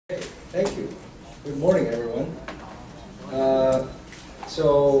Thank you. Good morning, everyone.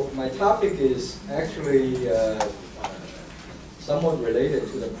 So my topic is actually somewhat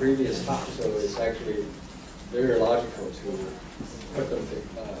related to the previous talk, so it's actually very logical to put them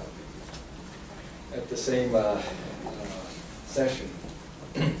at the same session.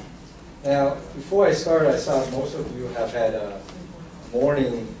 Now, before I start, I thought most of you have had a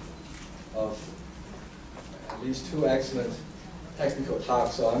morning of at least 2 excellent technical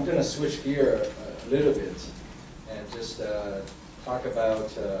talks, so I'm going to switch gear a little bit and just talk about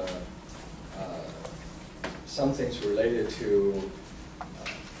some things related to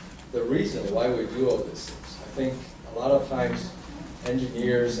the reason why we do all these things. I think a lot of times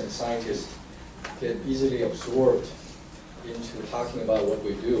engineers and scientists get easily absorbed into talking about what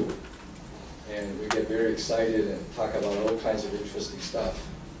we do, and we get very excited and talk about all kinds of interesting stuff.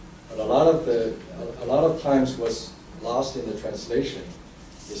 But a lot of times what's lost in the translation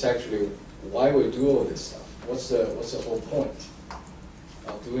is actually why we do all this stuff. What's the whole point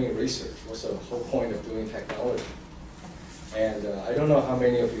of doing research? What's the whole point of doing technology? And I don't know how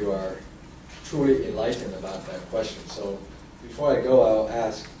many of you are truly enlightened about that question. So before I go, I'll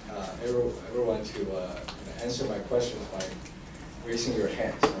ask everyone to answer my questions by raising your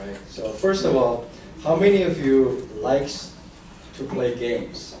hands. Right? So first of all, how many of you likes to play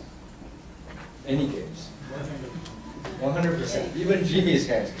games? Any games? 100%. Even Jimmy's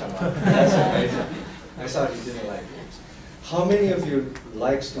hands come up. That's amazing. I thought he didn't like games. How many of you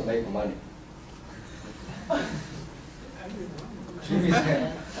likes to make money? Jimmy's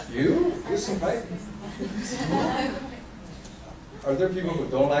hand. You? You seem right. Are there people who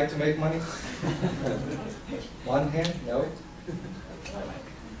don't like to make money? One hand? No?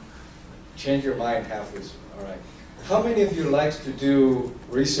 Change your mind halfway. All right. How many of you likes to do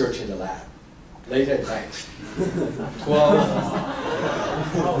research in the lab? Late at night.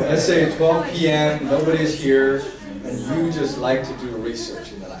 12, let's say 12 p.m., nobody's here, and you just like to do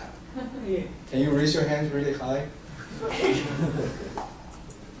research in the lab. Can you raise your hands really high?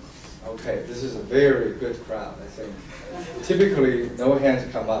 Okay, this is a very good crowd, I think. Typically, no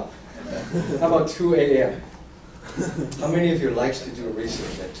hands come up. How about 2 a.m.? How many of you likes to do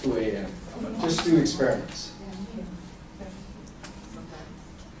research at 2 a.m.? Just do experiments.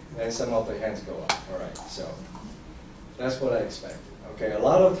 And some of the hands go up. All right, so that's what I expected. Okay, a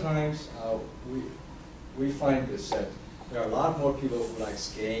lot of times we find this that there are a lot more people who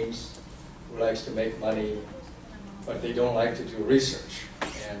likes games, who likes to make money, but they don't like to do research.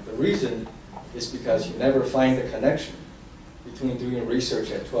 And the reason is because you never find the connection between doing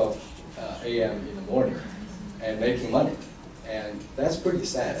research at 12 a.m. in the morning and making money. And that's pretty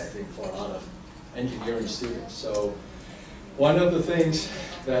sad, I think, for a lot of engineering students. So one of the things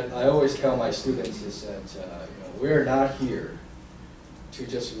that I always tell my students is that we're not here to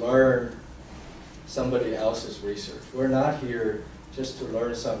just learn somebody else's research. We're not here just to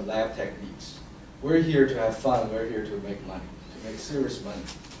learn some lab techniques. We're here to have fun. We're here to make money, to make serious money.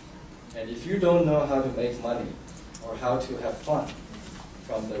 And if you don't know how to make money or how to have fun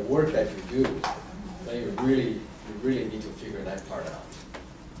from the work that you do, then you really need to figure that part out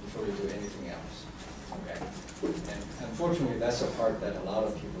before you do anything else. Okay? And unfortunately, that's a part that a lot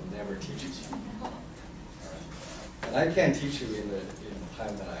of people never teaches you. All right. And I can't teach you in the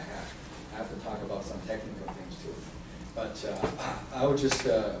time that I have. I have to talk about some technical things too. But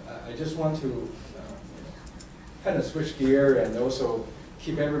I just want to kind of switch gear and also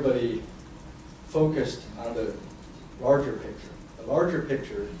keep everybody focused on the larger picture. The larger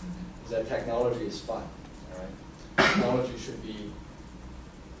picture is that technology is fun. All right? Technology should be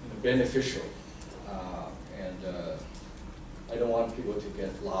beneficial. And I don't want people to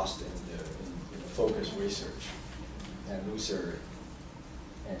get lost in the focused research and loser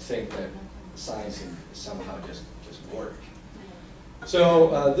and think that science is somehow just work.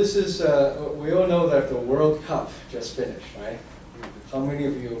 So this is, we all know that the World Cup just finished, right? How many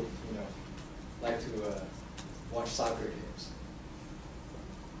of you, like to watch soccer games?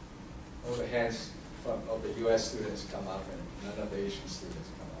 All the hands of the US students come up and none of the Asian students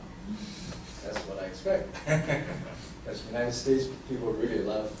come up. That's what I expect. Because United States people really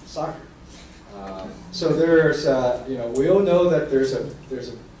love soccer. So there's, we all know that there's a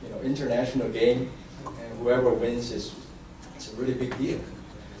international game, and whoever wins it's a really big deal.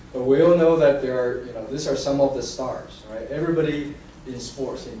 But we all know that there are, these are some of the stars, right? Everybody in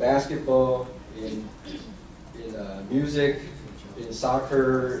sports, in basketball, in music, in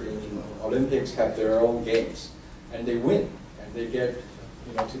soccer, in Olympics have their own games, and they win, and they get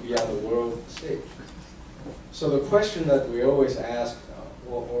to be on the world stage. So the question that we always ask,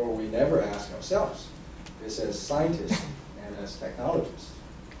 or we never ask ourselves, is as scientists and as technologists,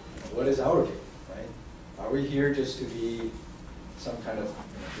 what is our game, right? Are we here just to be some kind of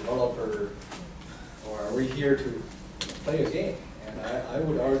developer, or are we here to play a game? And I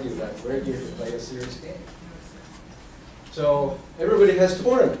would argue that we're here to play a serious game. So everybody has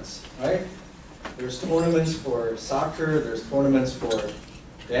tournaments, right? There's tournaments for soccer, there's tournaments for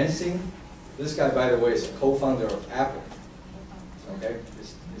dancing. This guy, by the way, is a co-founder of Apple. Okay,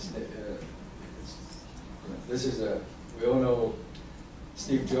 this is we all know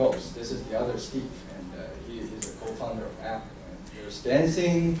Steve Jobs. This is the other Steve, and he is a co-founder of Apple. And there's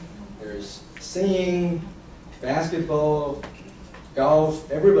dancing, there's singing, basketball,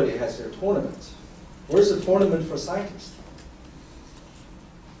 golf. Everybody has their tournaments. Where's the tournament for scientists?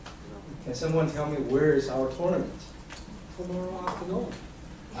 Can someone tell me where is our tournament? Tomorrow afternoon.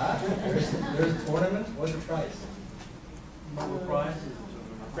 There's a tournament? What's the prize? The prize is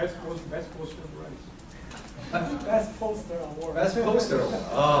best poster prize. Best poster award. Best poster award.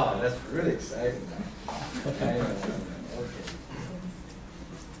 Oh, that's really exciting. Okay.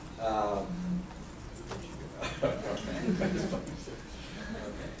 I'll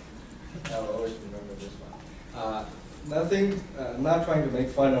always remember this one. I'm not trying to make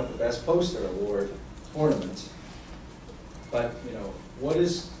fun of the Best Poster Award tournament, but what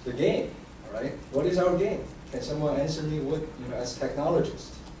is the game? All right, what is our game? Can someone answer me? What as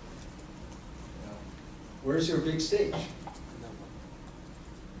technologists? Where's your big stage?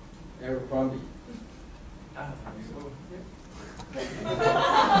 Abercrombie. Yeah.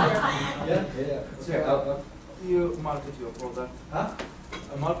 So, you market your product. Huh?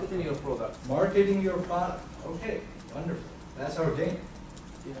 Marketing your product. Marketing your product. Okay, wonderful. That's our game.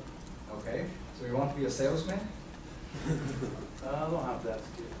 Yeah. Okay. So you want to be a salesman? I don't have that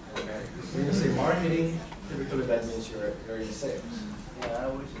skill. Okay. When you say marketing, typically that means you're in sales. Yeah, I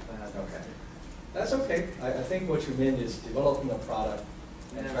wish if I had that. Okay. That's okay. I think what you mean is developing a product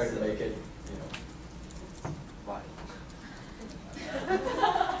and try to make it, viable.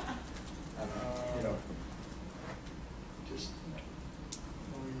 Just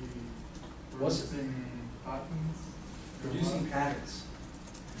Producing patents. producing patents.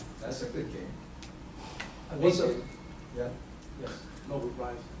 That's a good game. What's Yeah. Yes. Nobel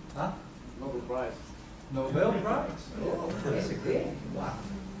Prize. Huh? Nobel Prize. Nobel Prize. Oh, that's a game. Wow.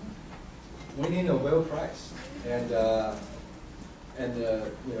 Winning Nobel Prize and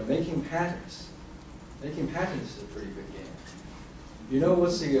making patents. Making patents is a pretty good game. You know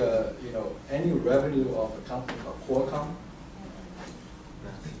what's the annual revenue of a company called Qualcomm?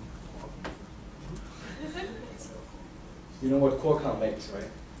 You know what Qualcomm makes, right?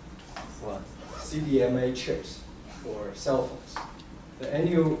 What? CDMA chips for cell phones. The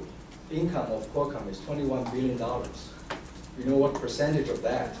annual income of Qualcomm is $21 billion. You know what percentage of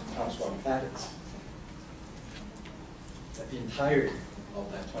that comes from patents? The entirety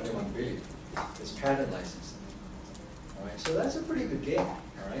of that 21 billion is patent licensing. All right, so that's a pretty good game. All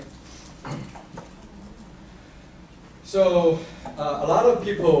right. So a lot of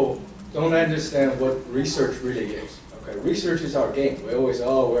people don't understand what research really is. Okay, research is our game. We always,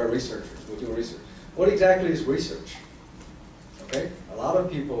 we're researchers. We do research. What exactly is research? Okay, a lot of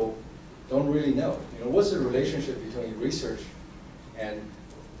people don't really know. What's the relationship between research and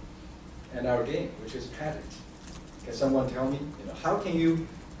our game, which is patent? Can someone tell me? How can you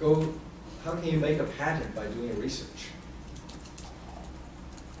make a patent by doing research?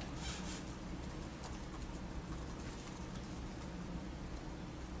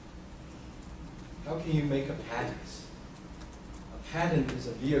 How can you make a patent? A patent is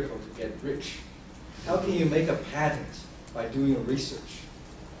a vehicle to get rich. How can you make a patent by doing research?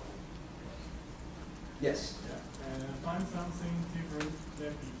 Yes? Find something different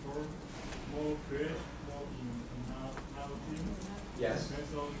than before, more creative, more innovative. Yes. Method to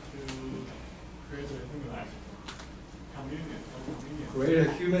create a human life. Convenient. Create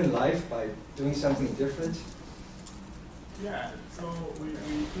a human life by doing something different? Yeah, so we do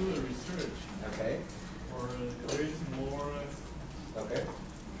the research. Okay. Or create more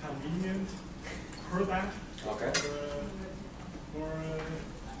convenient product. Okay.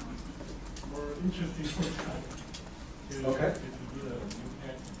 More interesting product. To do the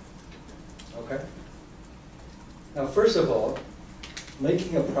impact. Okay. Now, first of all,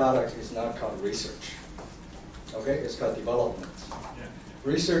 making a product is not called research. Okay, it's called development. Yeah.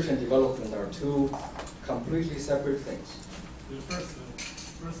 Research and development are two completely separate things. The first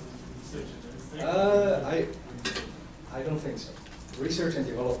is research. I don't think so. Research and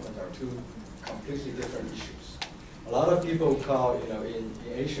development are two completely different issues. A lot of people call, in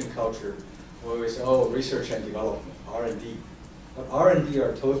Asian culture, we always say, research and development, R&D. But R&D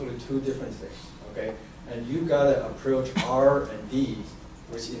are totally two different things, okay? And you gotta approach R&D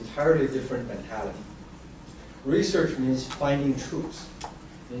with entirely different mentality. Research means finding truth,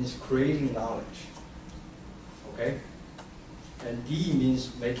 means creating knowledge, okay? And D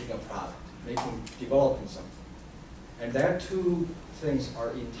means making a product, developing something. And that two things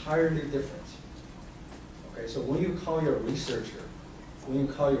are entirely different. Okay, so when you call your researcher, when you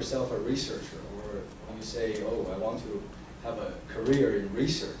call yourself a researcher, or when you say, oh, I want to have a career in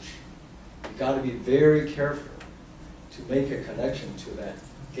research, you got to be very careful to make a connection to that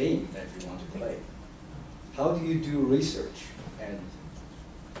game that you want to play. How do you do research and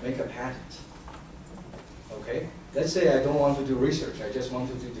make a patent? Okay, let's say I don't want to do research, I just want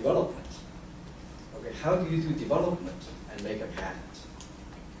to do development. Okay, how do you do development and make a patent?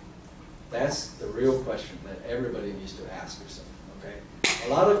 That's the real question that everybody needs to ask yourself, okay? A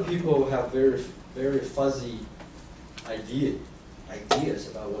lot of people have very, very fuzzy ideas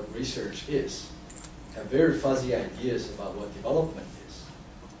about what research is, have very fuzzy ideas about what development is.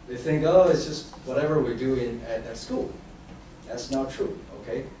 They think, oh, it's just whatever we do at school. That's not true,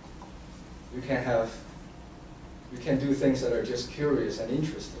 okay? You can do things that are just curious and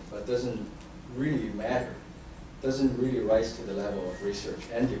interesting, but doesn't really matter, doesn't really rise to the level of research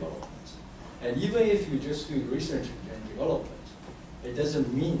and development. And even if you just do research and development, it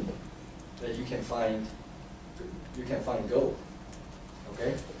doesn't mean that you can find gold.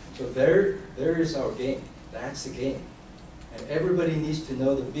 Okay? So there is our game. That's the game. And everybody needs to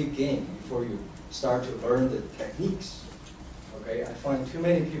know the big game before you start to learn the techniques. Okay? I find too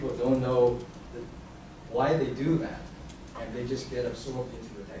many people don't know why they do that, and they just get absorbed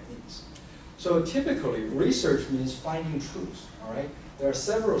into the techniques. So typically, research means finding truth. All right? There are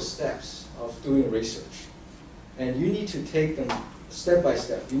several steps of doing research, and you need to take them step by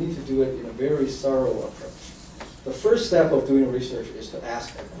step. You need to do it in a very thorough approach. The first step of doing research is to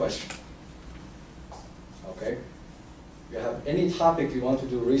ask a question. Okay? You have any topic you want to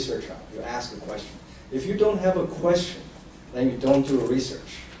do research on, you ask a question. If you don't have a question, then you don't do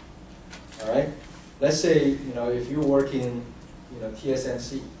research. All right? Let's say, if you work in,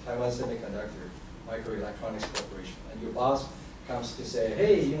 TSMC, Taiwan Semiconductor Microelectronics Corporation, and your boss comes to say,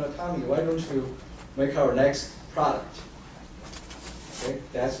 hey, Tommy, why don't you make our next product? Okay,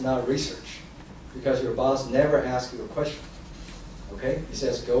 that's not research, because your boss never asks you a question. Okay, he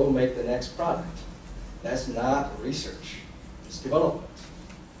says, go make the next product. That's not research, it's development.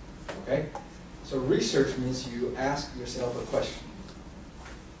 Okay, so research means you ask yourself a question.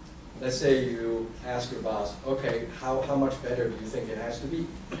 Let's say you ask your boss, okay, how much better do you think it has to be?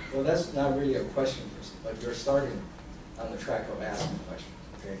 Well, that's not really a question, but you're starting on the track of asking questions,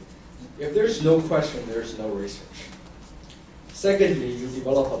 okay? If there's no question, there's no research. Secondly, you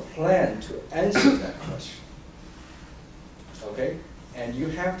develop a plan to answer that question, okay? And you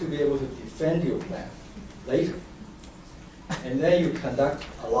have to be able to defend your plan later. And then you conduct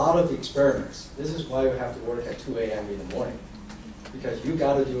a lot of experiments. This is why you have to work at 2 a.m. in the morning, because you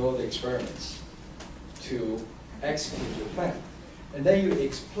got to do all the experiments to execute your plan. And then you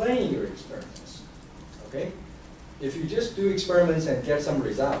explain your experiments, okay? If you just do experiments and get some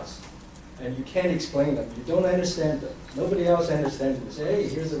results, and you can't explain them, you don't understand them, nobody else understands them, you say, hey,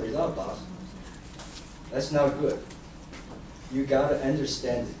 here's the result, boss. That's not good. You got to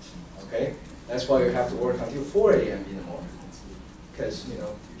understand it, okay? That's why you have to work until 4 a.m. in the morning, because you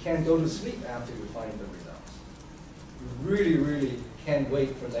can't go to sleep after you find the results. You really, really can't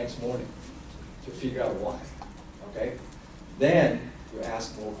wait for next morning to figure out why, okay? Then you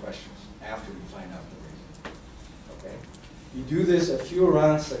ask more questions after you find out the reason, okay? You do this a few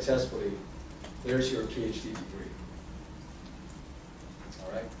rounds successfully, there's your PhD degree.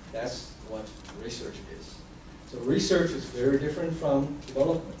 All right, that's what research is. So research is very different from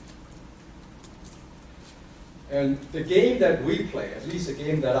development. And the game that we play, at least the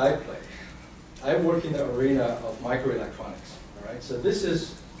game that I play, I work in the arena of microelectronics. All right, so this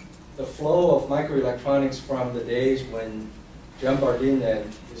is the flow of microelectronics from the days when John Bardeen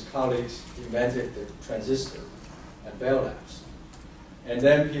and his colleagues invented the transistor at Bell Labs. And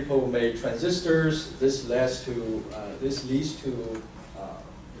then people made transistors. This leads to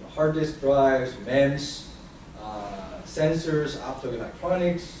hard disk drives, MEMS, sensors,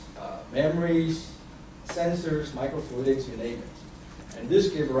 optoelectronics, memories, sensors, microfluidics, you name it. And this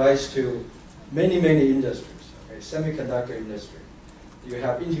gives rise to many, many industries. Okay, semiconductor industry. You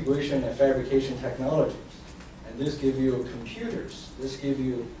have integration and fabrication technologies. And this gives you computers. This gives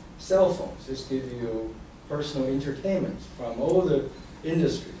you cell phones. This gives you personal entertainment from all the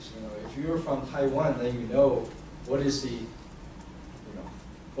industries. If you're from Taiwan, then you know what is the,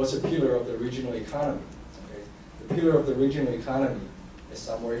 what's the pillar of the regional economy. Okay? The pillar of the regional economy is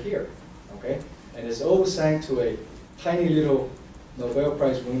somewhere here. Okay? And it's all thanks to a tiny little Nobel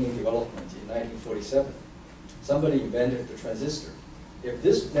Prize winning development in 1947. Somebody invented the transistor. If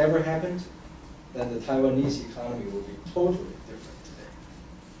this never happened, then the Taiwanese economy would be totally different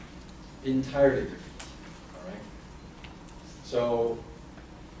today. Entirely different, all right? So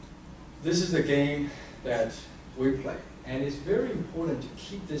this is the game that we play. And it's very important to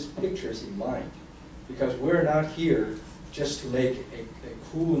keep these pictures in mind, because we're not here just to make a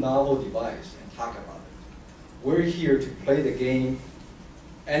cool novel device and talk about it. We're here to play the game,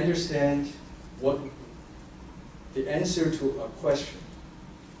 understand what the answer to a question,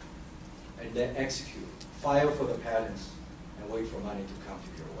 and then execute, file for the patents, and wait for money to come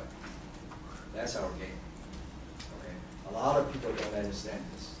to your way. That's our game. Okay? A lot of people don't understand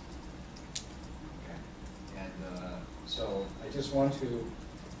this. Okay? And so I just want to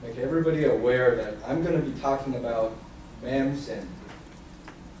make everybody aware that I'm going to be talking about MEMS and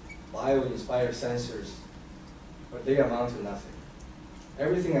bio-inspired sensors, but they amount to nothing.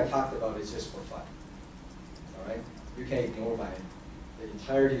 Everything I talked about is just for fun. All right? You can ignore the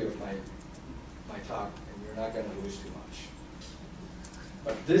entirety of my talk, and you're not going to lose too much.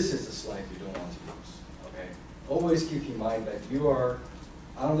 But this is the slide you don't want to lose. Okay? Always keep in mind that you are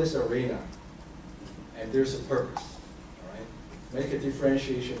on this arena, and there's a purpose. All right? Make a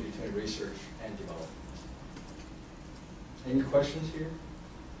differentiation between research and development. Any questions here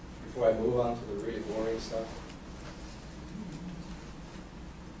before I move on to the really boring stuff?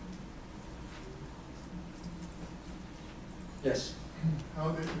 Yes? How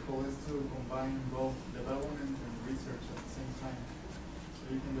difficult is to combine both development and research at the same time?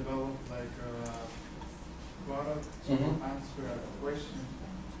 So you can develop like a product to answer a question.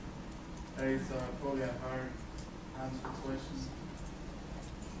 That is probably a hard answer question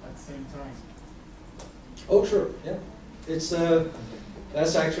at the same time. Oh, sure, yeah. It's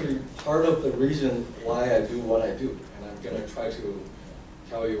that's actually part of the reason why I do what I do, and I'm going to try to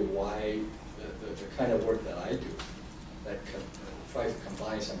tell you why the kind of work that I do, that try to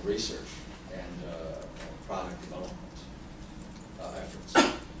combine some research and product development efforts.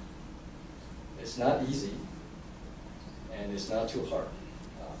 It's not easy, and it's not too hard,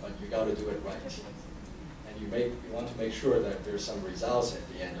 but you got to do it right, and you want to make sure that there's some results at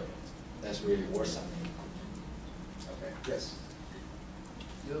the end of it. That's really worth something. Okay. Yes.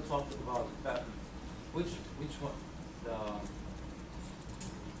 You talked about the patent. Which one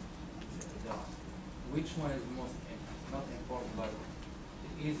which one is most not important, but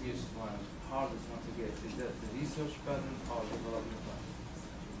the easiest one, hardest one to get? Is that the research patent or development patent,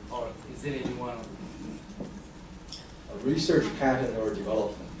 or is it any one of them? A research patent or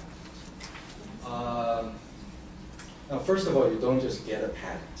development. Now, first of all, you don't just get a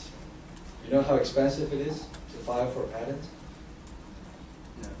patent. You know how expensive it is to file for a patent?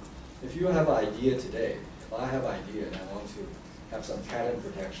 No. If you have an idea today, if I have an idea and I want to have some patent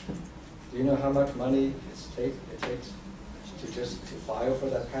protection, do you know how much money it takes to file for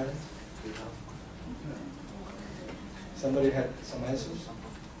that patent? Somebody had some answers?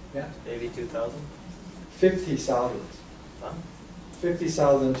 Yeah? 82,000? 50,000. Huh?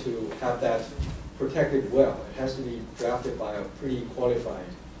 50,000 to have that protected well. It has to be drafted by a pretty qualified,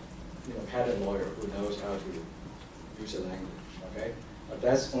 patent lawyer who knows how to use the language. Okay, but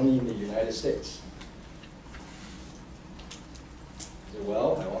that's only in the United States. So,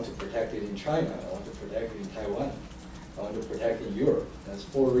 well, I want to protect it in China. I want to protect it in Taiwan. I want to protect it in Europe. That's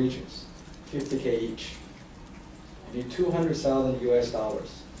 4 regions, 50K each. You need 200,000 US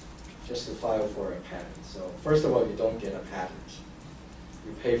dollars just to file for a patent. So first of all, you don't get a patent.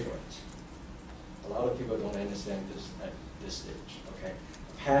 You pay for it. A lot of people don't understand this at this stage. Okay,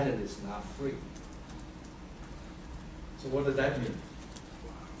 a patent is not free. So what does that mean?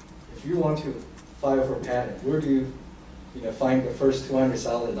 If you want to file for a patent, where do you find the first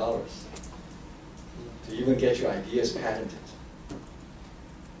 $200,000 to even get your ideas patented?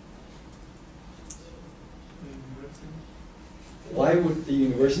 Why would the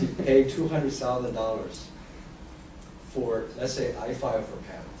university pay $200,000 for, let's say, I file for a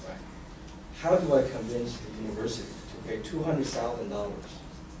patent, right? How do I convince the university to pay $200,000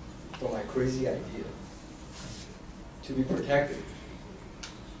 for my crazy idea to be protected?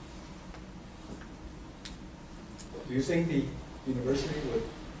 Do you think the university would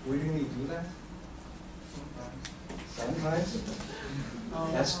willingly do that? Sometimes.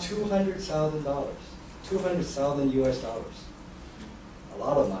 That's $200,000, 200,000 US dollars. A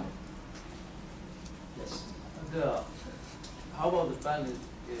lot of money. Yes. How about the patent?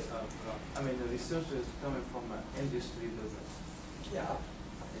 The research is coming from an industry business. Yeah.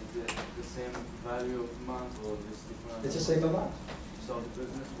 Is it the same value of amount or just different? It's the same amount. So the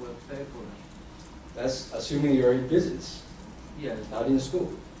business will pay for it. That's assuming you're in business. Yeah. not in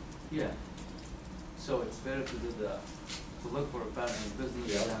school. Yeah. So it's better to do to look for a pattern in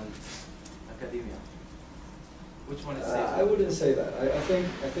business Yeah. than academia. Which one is safer? I wouldn't say that. I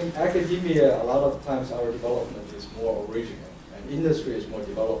think academia, a lot of times our development is more original, and industry is more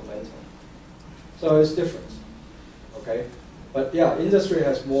developmental. So it's different, okay? But yeah, industry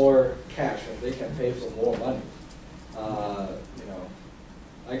has more cash and they can pay for more money. You know,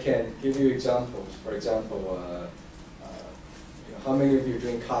 I can give you examples. For example, you know, how many of you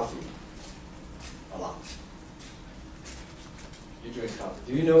drink coffee? A lot. You drink coffee.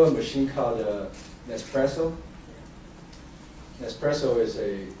 Do you know a machine called Nespresso? Nespresso is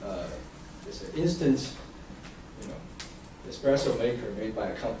an instant, you know, espresso maker made by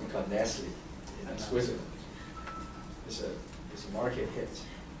a company called Nestle in Switzerland. It's a market hit.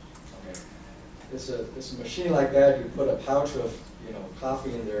 Okay, it's a machine like that. You put a pouch of, you know,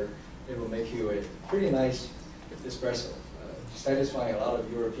 coffee in there, it will make you a pretty nice espresso, satisfying a lot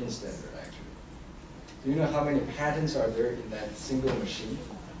of European standard actually. Do you know how many patents are there in that single machine?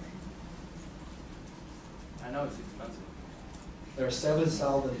 I know it's expensive. There are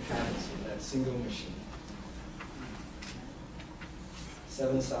 7,000 patents in that single machine.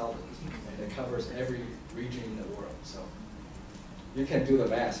 7,000, and it covers every region in the world. So you can do the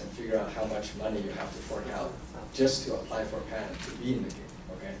math and figure out how much money you have to fork out just to apply for a patent to be in the game.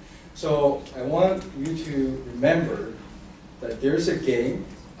 Okay. So I want you to remember that there's a game.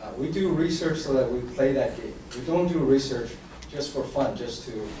 We do research so that we play that game. We don't do research just for fun, just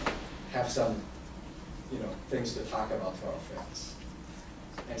to have some, you know, things to talk about to our friends.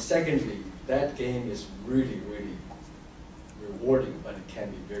 And secondly, that game is really, really rewarding, but it can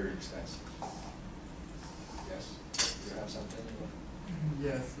be very expensive. Yes? You have something?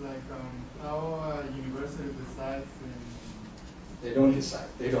 Yes, like how a university decides They don't decide.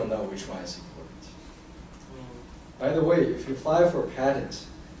 They don't know which one is important. By the way, if you file for a patent,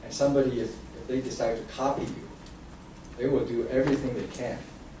 and somebody, if they decide to copy you, they will do everything they can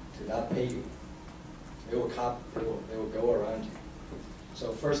to not pay you. They will go around you.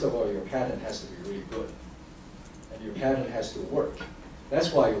 So first of all, your patent has to be really good. And your patent has to work.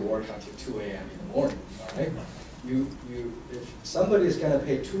 That's why you work until 2 a.m. in the morning, all right? If somebody is going to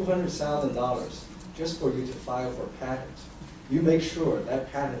pay $200,000 just for you to file for a patent, you make sure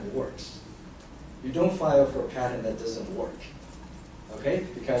that patent works. You don't file for a patent that doesn't work, okay?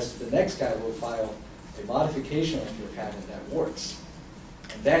 Because the next guy will file a modification of your patent that works.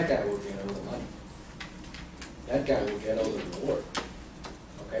 And that guy will get all the money. That guy will get all the reward.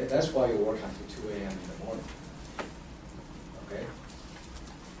 Okay, that's why you work until 2 a.m. in the morning. Okay?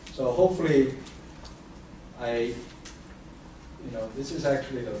 So hopefully, this is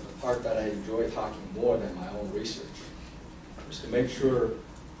actually the part that I enjoy talking more than my own research, is to make sure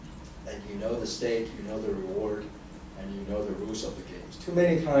that you know the stake, you know the reward, and you know the rules of the games. Too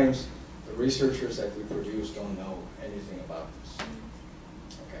many times, the researchers that we produce don't know anything about this.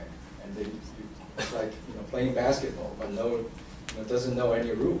 Okay, and it's like playing basketball, but doesn't know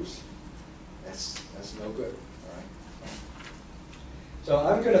any rules. That's no good. All right. So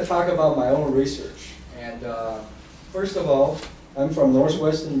I'm going to talk about my own research. And first of all, I'm from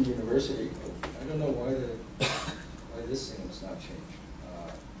Northwestern University. I don't know why this thing was not changed.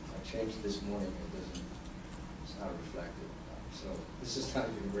 I changed it this morning. It's not reflected. So this is not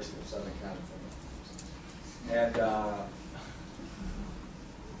University of Southern California. And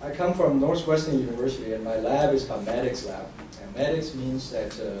I come from Northwestern University, and my lab is called Medics Lab. And Medics means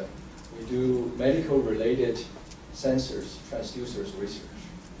that we do medical-related sensors, transducers research.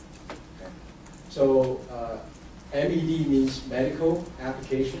 Okay. So MED means medical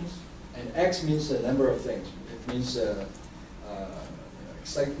applications, and X means a number of things. It means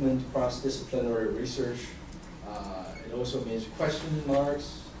excitement, cross-disciplinary research. It also means question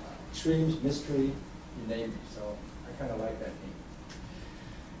marks, extremes, mystery, you name it. So I kind of like that name.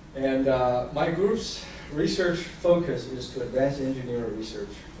 And my group's research focus is to advance engineering research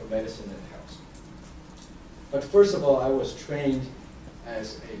for medicine and health. But first of all, I was trained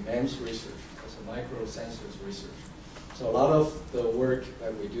as a MEMS researcher, as a microsensors researcher. So a lot of the work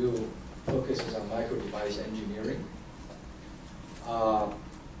that we do focuses on micro device engineering.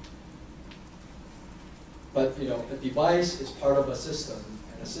 But a device is part of a system,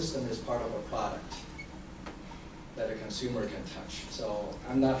 and a system is part of a product that a consumer can touch. So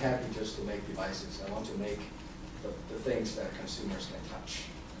I'm not happy just to make devices. I want to make the things that consumers can touch.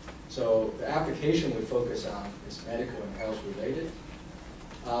 So the application we focus on is medical and health related.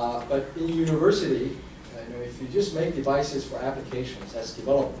 But in university, if you just make devices for applications, that's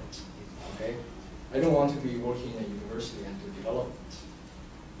development. Okay? I don't want to be working in a university and do development.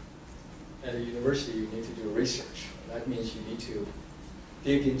 At a university, you need to do research. that means you need to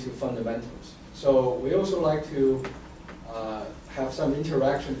dig into fundamentals. So we also like to have some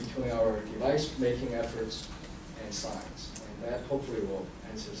interaction between our device making efforts and science, and that hopefully will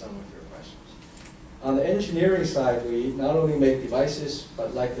answer some of your questions. On the engineering side, we not only make devices,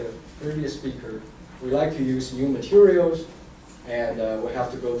 but like the previous speaker, we like to use new materials, and we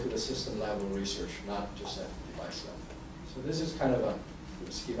have to go to the system level research, not just at the device level. So this is kind of a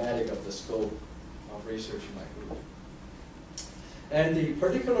schematic of the scope of research in my group. And the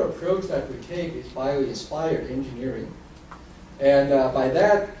particular approach that we take is bio-inspired engineering. And by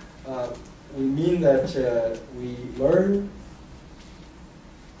that, we mean that we learn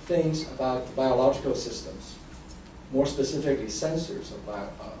things about biological systems, more specifically sensors of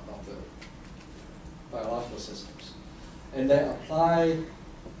the biological systems, and then apply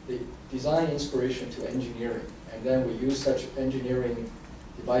the design inspiration to engineering. And then we use such engineering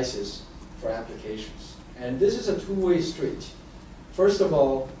devices for applications. And this is a two-way street. First of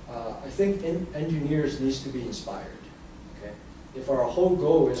all, I think engineers need to be inspired. Okay? If our whole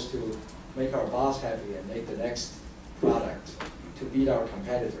goal is to make our boss happy and make the next product to beat our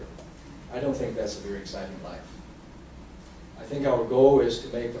competitor, I don't think that's a very exciting life. I think our goal is to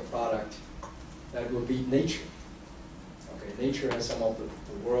make a product that will beat nature. Okay? Nature has some of the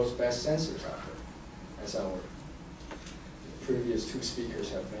world's best sensors out there, as our previous two speakers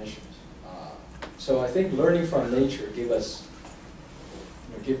have mentioned. So I think learning from nature at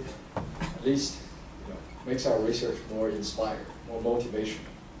least makes our research more inspired, more motivational.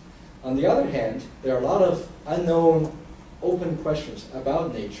 On the other hand, there are a lot of unknown open questions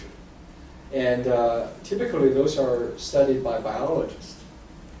about nature. And typically those are studied by biologists.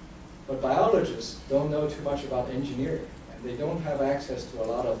 But biologists don't know too much about engineering, and they don't have access to a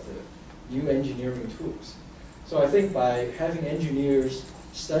lot of the new engineering tools. So I think by having engineers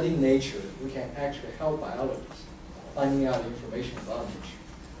study nature, we can actually help biologists finding out information about nature.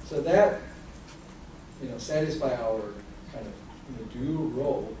 So that satisfies our kind of dual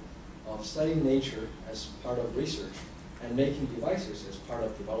role of studying nature as part of research and making devices as part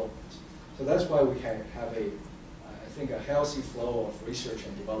of development. So that's why we can have I think, a healthy flow of research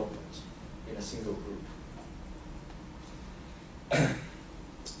and development in a single group.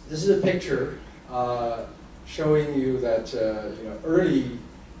 This is a picture showing you that early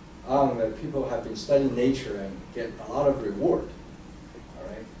on that people have been studying nature and get a lot of reward. All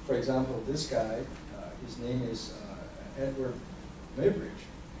right. For example, this guy, his name is Edward Maybridge.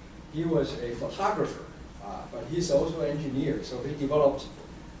 He was a photographer, but he's also an engineer. So he developed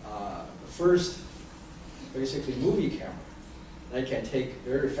the first, basically, movie camera that can take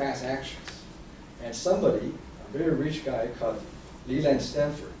very fast actions. And somebody, a very rich guy called Leland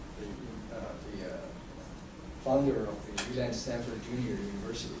Stanford, the founder of the Leland Stanford Junior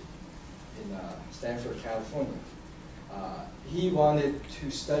University in Stanford, California, he wanted to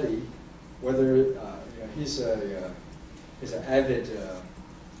study whether he's an avid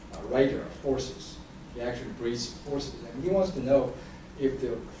rider of horses. He actually breeds horses, and he wants to know if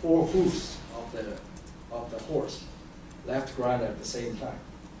the four hoofs of the horse left ground at the same time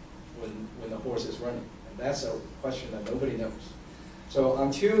when the horse is running. And that's a question that nobody knows. So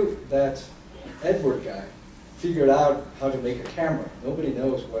until that Edward guy figured out how to make a camera, nobody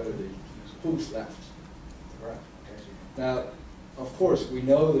knows whether the hoofs left. Right. Okay. Now, of course, we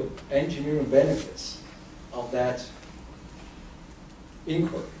know the engineering benefits of that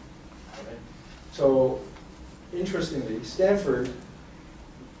inquiry. Right? So, interestingly, Stanford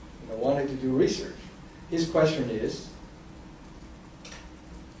wanted to do research. His question is,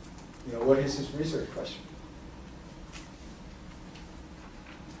 what is his research question?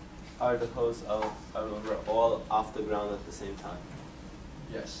 Are the hooves all off the ground at the same time?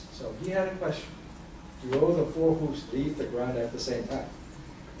 Yes. So he had a question. Do all the four hooves leave the ground at the same time?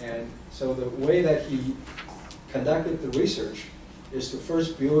 And so the way that he conducted the research is to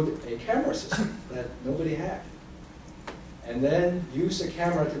first build a camera system that nobody had. And then use the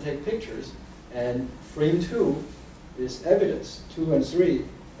camera to take pictures, and frame 2 is evidence, 2 and 3,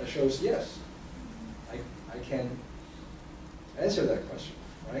 that shows, yes, I can answer that question,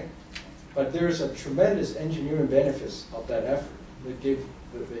 right? But there's a tremendous engineering benefits of that effort that give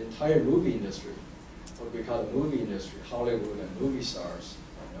the entire movie industry, what we call the movie industry, Hollywood and movie stars,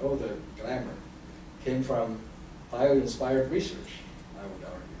 and all the glamour, came from bio-inspired research, I would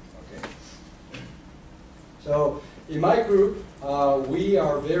argue, okay? So in my group, we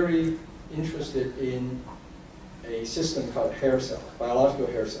are very interested in a system called Haircell, biological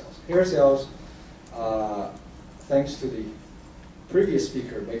hair cells. Hair cells, thanks to the previous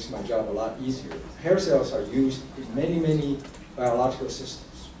speaker, makes my job a lot easier. Hair cells are used in many, many biological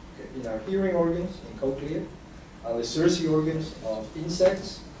systems. Okay? In our hearing organs, in cochlea, On the Cerci organs of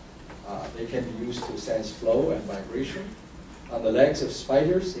insects, they can be used to sense flow and vibration. On the legs of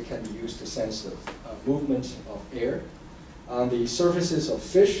spiders, they can be used to sense the movement of air. On the surfaces of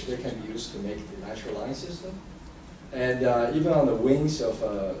fish, they can be used to make the lateral line system. And even on the wings of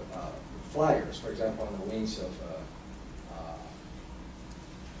flyers, for example, on the wings of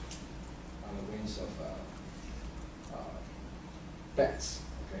bats,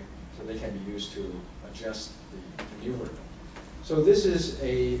 okay? So they can be used to adjust the maneuver. So this is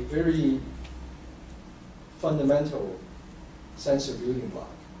a very fundamental sensor building block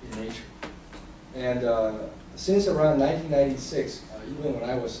in nature. And since around 1996, even when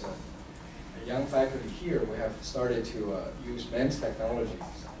I was a young faculty here, we have started to use MEMS technology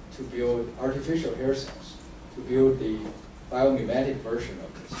to build artificial hair cells, to build the biomimetic version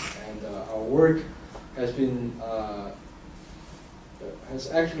of this. And our work has been has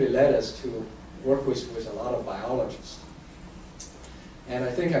actually led us to work with a lot of biologists. And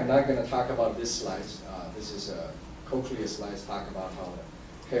I think I'm not going to talk about this slide. This is a cochlea slide talk about how the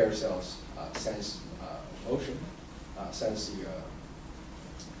hair cells sense motion, sense the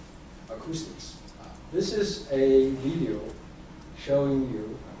acoustics. This is a video showing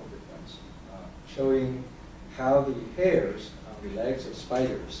you, I hope it does, showing how the hairs on the legs of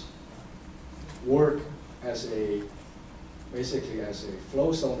spiders work as basically as a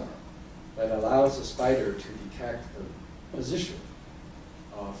flow sonar that allows the spider to detect the position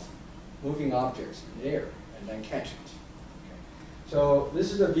of moving objects in the air and then catch it. Okay. So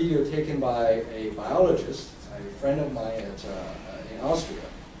this is a video taken by a biologist, a friend of mine in Austria,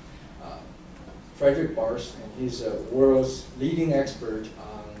 Frederick Barst, and he's a world's leading expert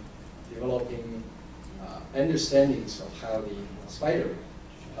on developing understandings of how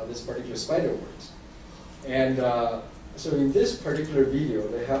this particular spider works. And so in this particular video,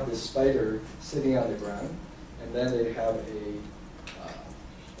 they have this spider sitting on the ground, and then they have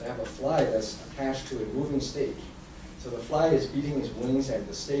a fly that's attached to a moving stage. So the fly is beating its wings, and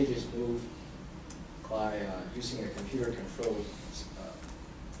the stage is moved by using a computer-controlled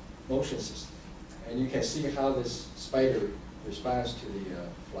motion system. And you can see how this spider responds to the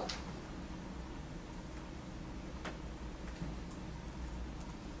fly.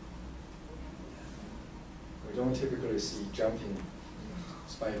 We don't typically see jumping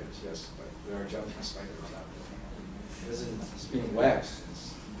spiders, yes, but there are jumping spiders out there. It doesn't spin webs.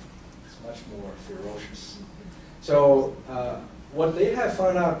 It's much more ferocious. So what they have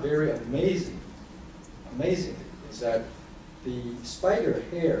found out very amazingly is that the spider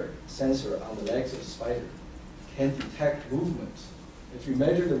hair sensor on the legs of the spider can detect movement. If you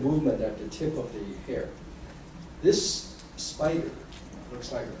measure the movement at the tip of the hair, this spider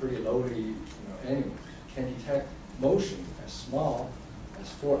looks like a pretty lowly animal, can detect motion as small as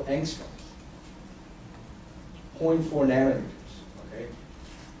 4 angstroms, 0.4 nanometers. Okay?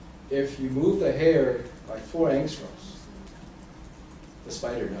 If you move the hair by 4 angstroms, the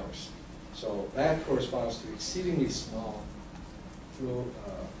spider knows. So that corresponds to exceedingly small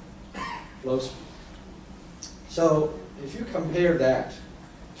flow speed. So if you compare that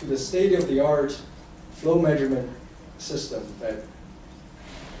to the state-of-the-art flow measurement system that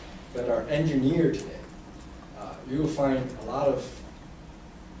are engineered today, you will find a lot of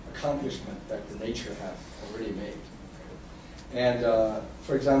accomplishment that the nature have already made. And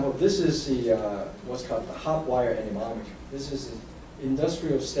for example, this is the what's called the hot wire anemometer. This is an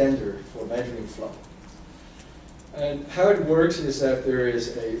industrial standard for measuring flow. And how it works is that there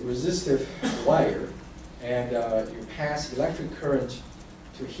is a resistive wire, and you pass electric current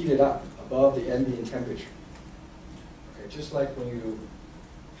to heat it up above the ambient temperature. Okay, just like when you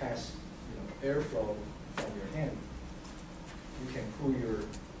pass airflow from your hand, you can cool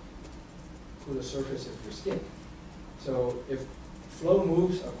the surface of your skin. So if flow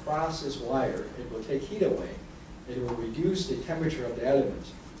moves across this wire, it will take heat away. It will reduce the temperature of the element,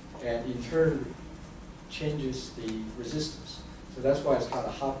 and in turn changes the resistance. So that's why it's called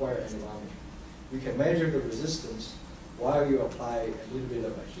a hot wire anemometer. You can measure the resistance while you apply a little bit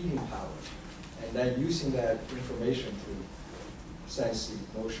of a heating power, and then using that information to sense the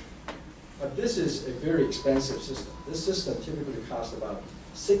motion. But this is a very expensive system. This system typically costs about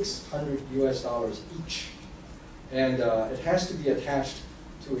 $600 US each. And it has to be attached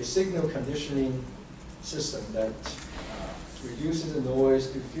to a signal conditioning system that reduces the noise,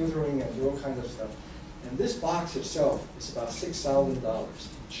 do filtering, and do all kinds of stuff. And this box itself is about $6,000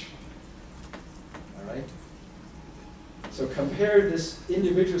 each. All right? So compare this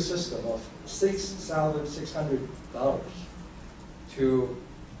individual system of $6,600 to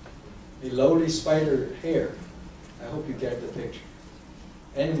a lowly spider hair. I hope you get the picture.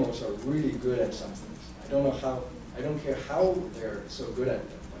 Animals are really good at some things. I I don't care how they're so good at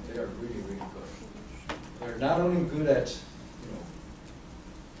them, but they are really, really good. They're not only good at,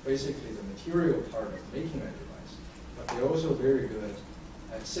 basically the material part of making a device, but they're also very good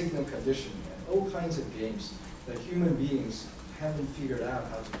at signal conditioning and all kinds of games that human beings haven't figured out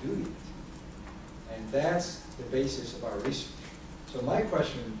how to do yet. And that's the basis of our research. So my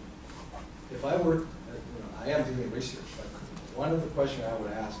question, if I were, I am doing research, but one of the questions I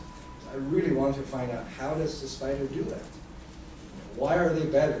would ask is I really want to find out how does the spider do that? Why are they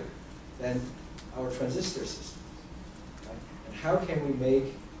better than our transistor systems? Right? And how can we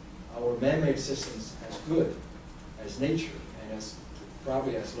make our man-made systems as good as nature and as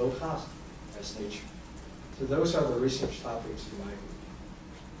probably as low cost as nature? So those are the research topics in my group.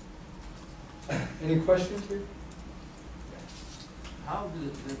 Any questions here? How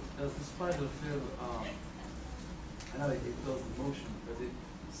does the spider feel? I know it goes in motion, but it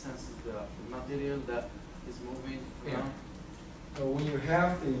senses the material that is moving around. So when you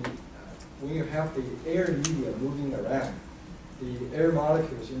have the air medium moving around, the air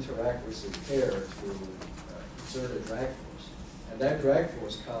molecules interact with the air to exert a drag force, and that drag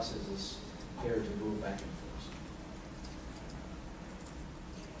force causes this air to move back and forth.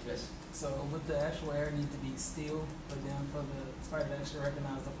 Yes. So would the actual air need to be still for them for the spider to actually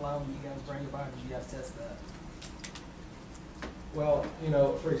recognize the fly when you guys bring it by? Did you guys test that? Well,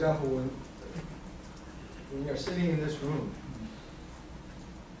 for example, when you're sitting in this room,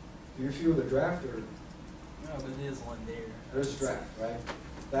 do you feel the draft or? No, but it is one there. There's draft, right?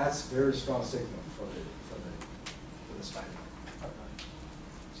 That's very strong signal for the spider. Okay.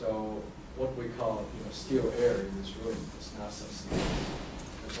 So what we call still air in this room is not so still.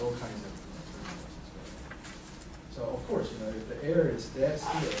 There's all kinds of materials. So of course, if the air is dead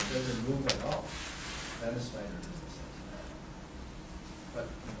still, it doesn't move at all, then the spider doesn't sense that. But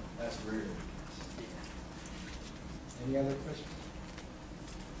that's rarely the case. Any other questions?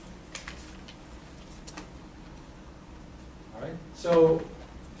 All right. So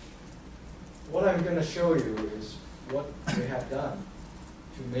what I'm going to show you is what we have done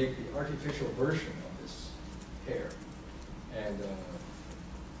to make the artificial version of this hair, and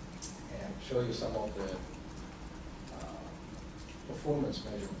show you some of the performance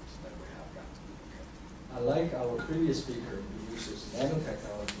measurements that we have got. Unlike our previous speaker, who uses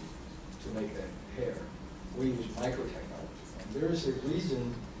nanotechnology to make the hair, we use microtechnology. And there is a reason,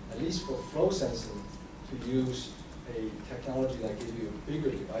 at least for flow sensing, to use a technology that gives you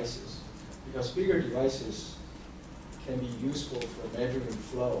bigger devices, because bigger devices can be useful for measuring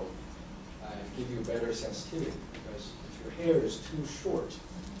flow and give you better sensitivity, because if your hair is too short,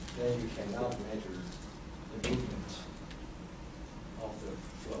 then you cannot measure the movement of the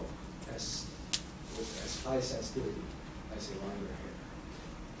flow with as high sensitivity as a longer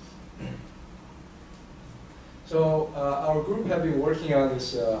hair. So our group have been working on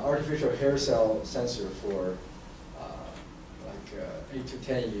this artificial hair cell sensor for 8 to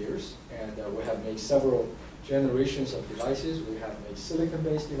 10 years, and we have made several generations of devices. We have made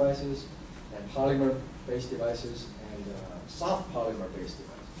silicon-based devices, and polymer-based devices, and soft polymer-based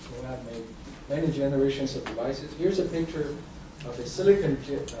devices. So we have made many generations of devices. Here's a picture of a silicon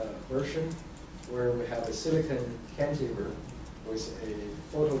version, where we have a silicon cantilever with a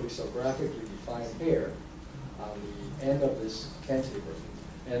photolithographically defined hair on the end of this cantilever.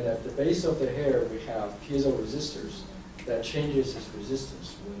 And at the base of the hair, we have piezo resistors that changes its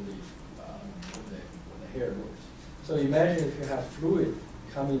resistance when the hair moves. So imagine if you have fluid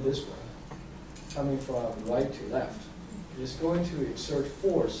coming this way, coming from right to left, it's going to exert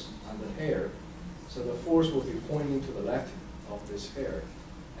force on the hair, so the force will be pointing to the left of this hair,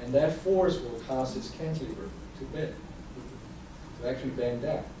 and that force will cause this cantilever to bend, to actually bend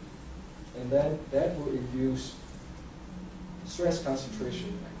down. And then that will induce stress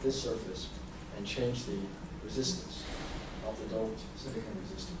concentration at this surface and change the resistance of the doped silicon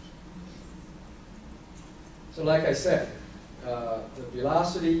resistors. So like I said, the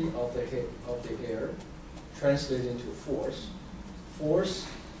velocity of the air translates into force. Force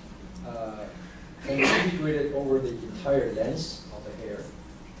can be integrated over the entire length of the hair,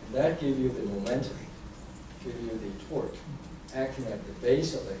 and that gives you the momentum, gives you the torque acting at the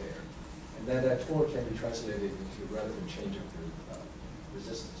base of the hair, and then that torque can be translated into relative change of the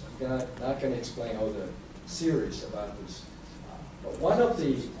resistance. I'm not going to explain all the theories about this, but one of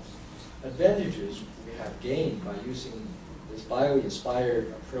the advantages we have gained by using this bio-inspired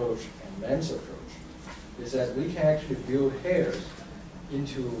approach and MEMS approach is that we can actually build hairs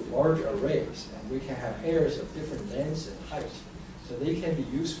into large arrays, and we can have hairs of different lengths and heights, so they can be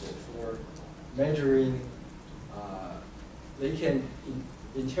useful for measuring, they can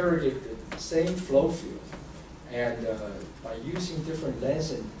interrogate the same flow field. And by using different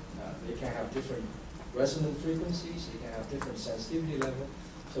lenses, they can have different resonant frequencies, they can have different sensitivity level.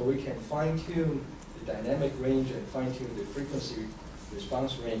 So we can fine tune the dynamic range and fine tune the frequency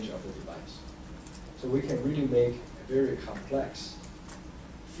response range of the device. So we can really make a very complex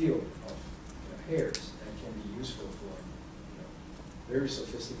field of hairs that can be useful for very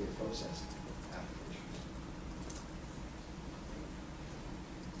sophisticated flow sensing applications.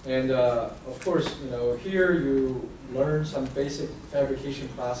 And of course, here you learn some basic fabrication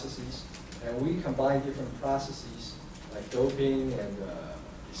processes, and we combine different processes like doping and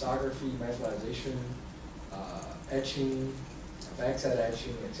lithography, metallization, etching, backside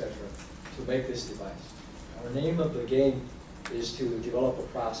etching, etc., to make this device. Our name of the game is to develop a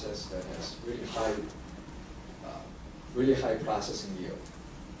process that has really high processing yield.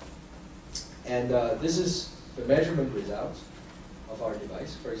 And this is the measurement result of our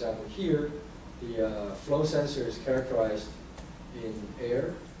device. For example, here, the flow sensor is characterized in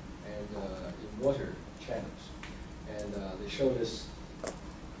air and in water channels. And they show this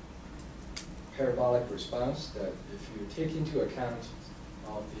parabolic response that if you take into account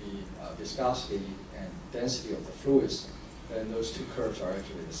of the viscosity and density of the fluids, then those two curves are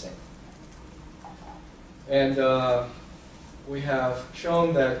actually the same. And we have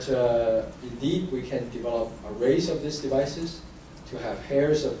shown that indeed we can develop arrays of these devices to have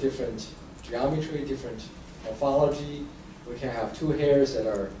hairs of different geometry, different morphology. We can have two hairs that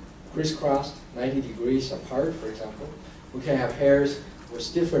are crisscrossed 90 degrees apart, for example. We can have hairs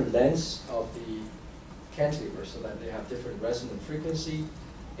with different lengths of the cantilever so that they have different resonant frequency.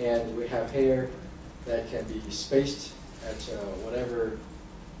 And we have hair that can be spaced at whatever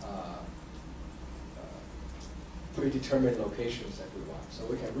predetermined locations that we want. So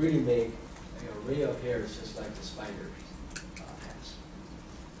we can really make an array of hairs just like the spider has.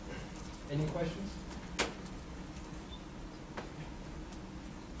 Any questions?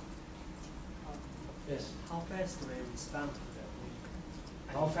 Yes? How fast do they respond to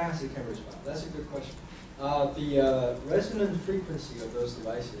that? How fast it can respond? That's a good question. The resonant frequency of those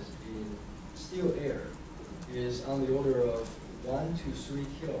devices in still air is on the order of 1 to 3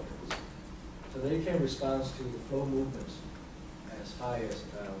 kilohertz. So they can respond to flow movements as high as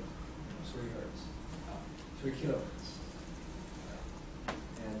about 3 hertz, 3 kilohertz.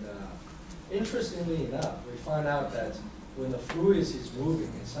 And interestingly enough, we find out that when the fluid is moving,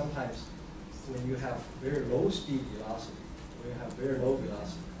 and sometimes when you have very low speed velocity, when you have very low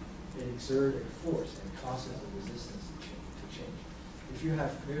velocity, it exerts a force and causes the resistance to change. If you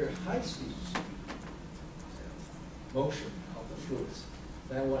have very high speed motion of the fluids,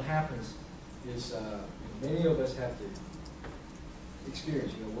 then what happens is many of us have the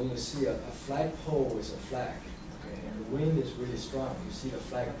experience, when you see a flagpole with a flag, okay, and the wind is really strong, you see the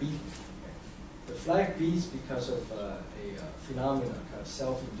flag beating. Okay. The flag beats because of a phenomenon called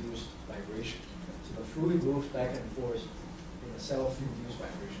self-induced vibration. So the fluid moves back and forth in a self-induced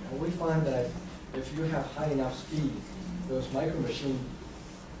vibration. And we find that if you have high enough speed, those micro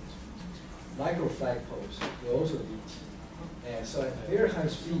flagpoles will also beat. And so at very high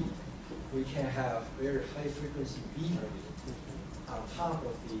speed, we can have very high frequency beat on top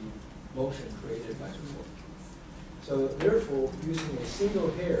of the motion created by the torque. So therefore, using a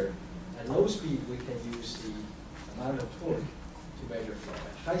single hair at low speed, we can use the amount of torque to measure flow.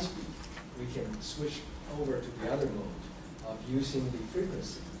 At high speed, we can switch over to the other mode of using the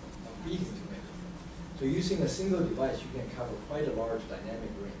frequency of beating to measure flow. So using a single device, you can cover quite a large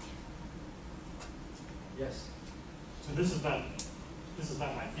dynamic range. Yes? So this is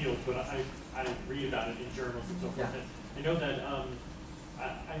not my field, but I read about it in journals and so forth. Yeah. And I know that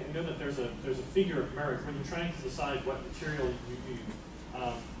I know that there's a figure of merit when you're trying to decide what material you use.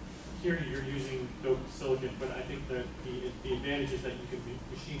 Here you're using doped silicon, but I think that the advantage is that you can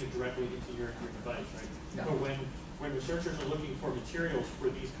machine it directly into your device, right? Yeah. But when researchers are looking for materials for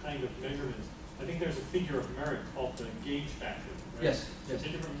these kind of measurements, I think there's a figure of merit called the gauge factor. Right? Yes. Yes.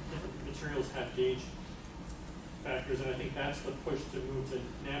 Different materials have gauge factors, and I think that's the push to move to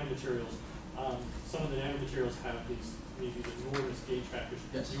nanomaterials. Some of the nanomaterials have these enormous gauge factors.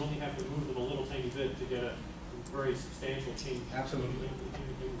 Yes. You only have to move them a little tiny bit to get a very substantial change Absolutely.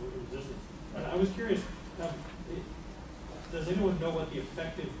 in resistance. And I was curious, does anyone know what the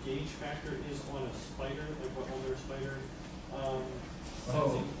effective gauge factor is on a spider, like what on their spider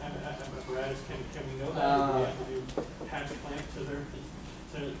sensing apparatus? Can we know that? Do we have to do patch clamp to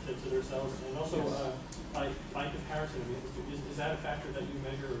their cells? And also, by comparison, I mean, is that a factor that you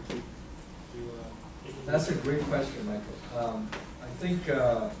measure or to That's a great question, Michael. I think,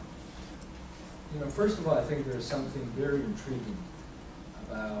 first of all, I think there's something very intriguing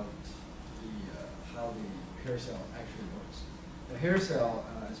about how the hair cell actually works. The hair cell,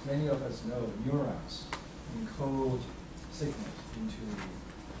 as many of us know, neurons encode signals into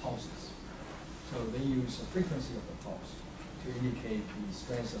pulses. So they use the frequency of the pulse to indicate the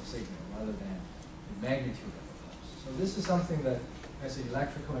strength of signal rather than the magnitude of the pulse. So this is something that, as an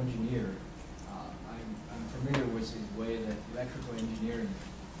electrical engineer, I'm familiar with the way that electrical engineering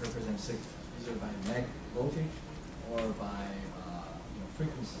represents signal, either by voltage or by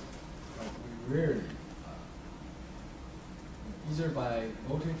frequency. But we rarely, either by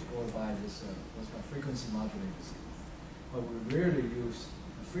voltage or by this what's called frequency modulated signal. But we rarely use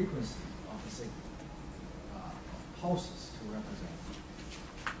the frequency of the signal, pulses, to represent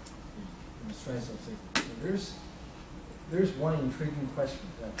the strength of signal. So there's one intriguing question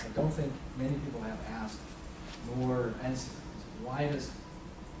that I don't think many people have asked nor answered. Why does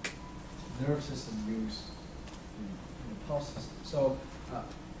the nerve system use the pulse system? So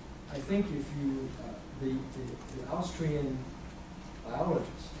I think if you, the Austrian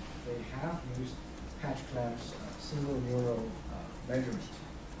biologists, they have used patch clamps, single neural measurement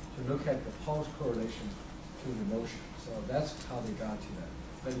to look at the pulse correlation to the motion. So that's how they got to that.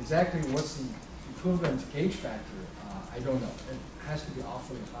 But exactly what's the equivalent gauge factor, I don't know. It has to be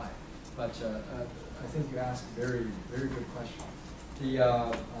awfully high. But I think you asked a very, very good question. The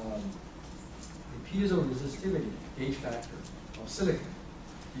piezoresistivity gauge factor of silicon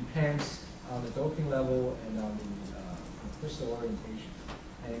depends on the doping level and on the crystal orientation.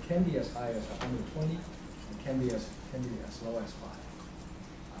 And it can be as high as 120, and can be as low as 5.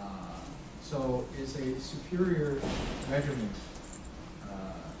 So it's a superior measurement.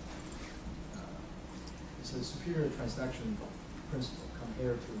 It's a superior transduction principle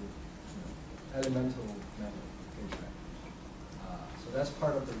compared to elemental metal gauge factors. So that's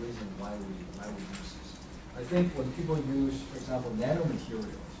part of the reason why we use this. I think when people use, for example,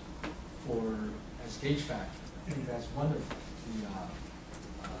 nanomaterials as gauge factor, I think that's wonderful.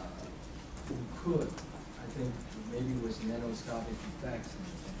 We could, I think, maybe with nanoscopic effects and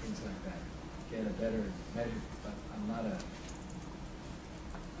things like that, get a better measure. But I'm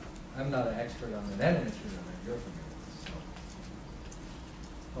not an expert on the nanomaterial that you're familiar with. So.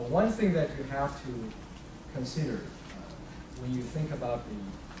 But one thing that you have to consider when you think about the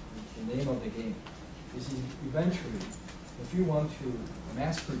name of the game is eventually, if you want to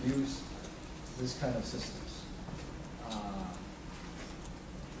mass produce this kind of systems,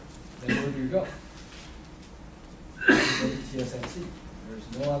 then where do you go? You go to TSMC. There's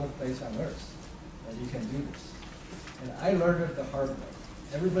no other place on earth that you can do this. And I learned it the hard way.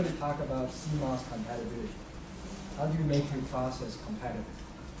 Everybody talk about CMOS compatibility. How do you make your process compatible?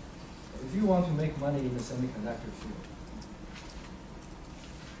 If you want to make money in the semiconductor field,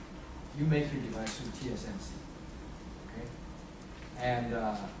 you make your device through TSMC. Okay? And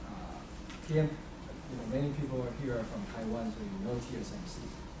many people here are from Taiwan, so you know TSMC.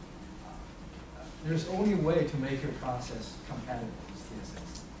 There's only way to make your process compatible with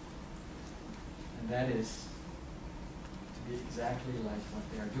TSMC. And that is to be exactly like what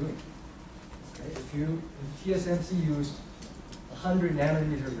they are doing. Okay? If TSMC used 100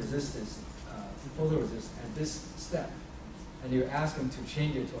 nanometer resistance, photoresist at this step, and you ask them to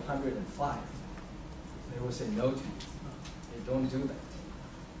change it to 105, they will say no to you. They don't do that.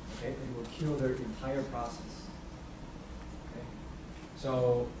 Okay? It will kill their entire process. Okay?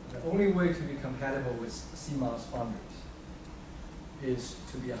 So the only way to be compatible with CMOS foundries is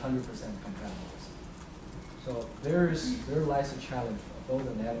to be 100% compatible with it. So there lies a challenge of all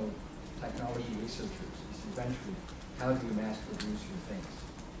the nanotechnology researchers is eventually how do you mass produce your things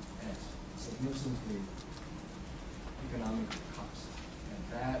at significantly economical cost. And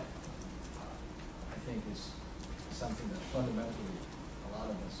that, I think, is something that fundamentally a lot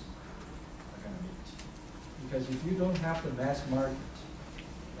of us are going to need. Because if you don't have the mass market,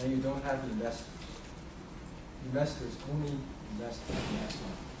 then you don't have investors. Investors only invest in the mass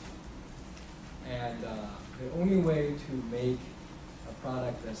market. And the only way to make a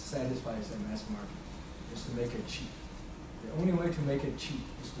product that satisfies the mass market is to make it cheap. The only way to make it cheap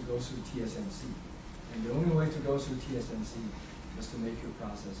is to go through TSMC. And the only way to go through TSMC is to make your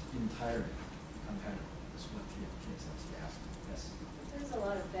process entirely compatible. That's what TSMC asks. Yes? There's a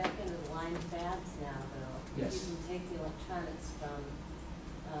lot of back-end of the line fabs now, though. Yes. You can take the electronics from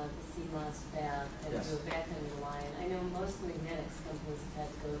the CMOS fab and Yes. do a back-end of the line. I know most magnetics companies have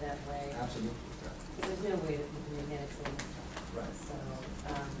had to go that way. Absolutely. Because there's no way to put the magnetics in this stuff. Right. So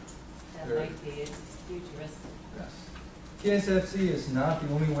that Very- might be, it's futuristic. Yes. TSMC is not the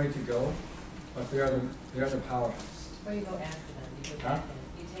only way to go, but they are the powerhouse. Or you go after them, you go Huh? back in.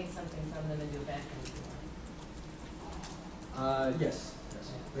 You take something from them and do a back-end of the line. Yes.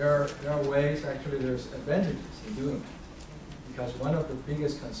 Yes. Yeah. there are ways, actually there's advantages in doing it. Because one of the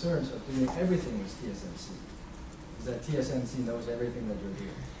biggest concerns of doing everything with TSMC is that TSMC knows everything that you're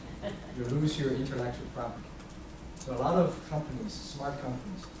doing. You lose your intellectual property. So a lot of companies, smart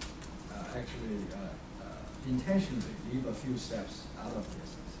companies, actually intentionally leave a few steps out of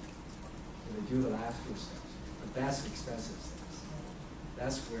TSMC. So they do the last few steps. But that's expensive steps.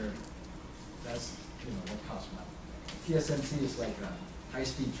 That's what costs money. TSMC is like a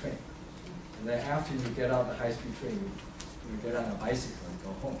high-speed train. And then after you get out the high-speed train, you get on a bicycle and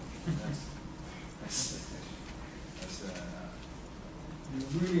go home. You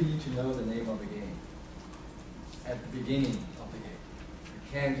really need to know the name of the game at the beginning of the game. You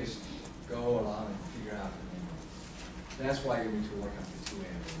can't just go along and figure out the name. That's why you need to work until 2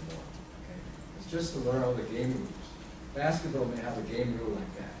 a.m. in the morning. Okay? It's just to learn all the game rules. Basketball may have a game rule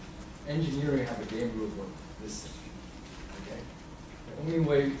like that. Engineering have a game rule for this thing. Okay? The only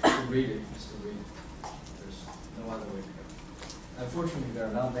way to read it is to read it. There's no other way to go. Unfortunately, there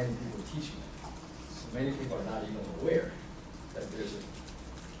are not many people teaching it. So many people are not even aware that there's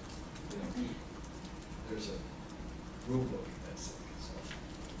a rule book that's it. So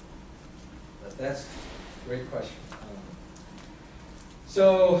that's a great question.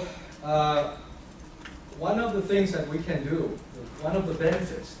 One of the things that we can do, one of the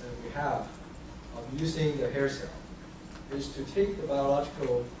benefits that we have of using the hair cell is to take the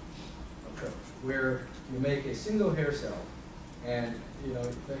biological approach where you make a single hair cell, and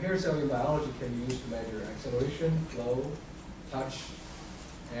the hair cell in biology can be used to measure acceleration, flow, touch,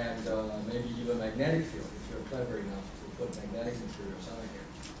 and maybe even magnetic field if you're clever enough to put magnetic materials on here,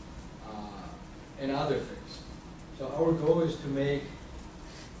 and other things. So our goal is to make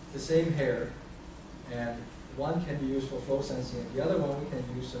the same hair, and one can be used for flow sensing, and the other one we can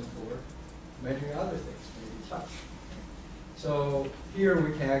use them for measuring other things, maybe touch. So here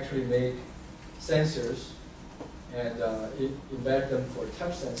we can actually make sensors and embed them for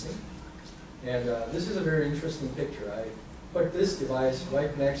touch sensing. And this is a very interesting picture. I put this device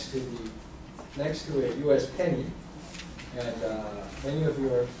right next to a U.S. penny, and many of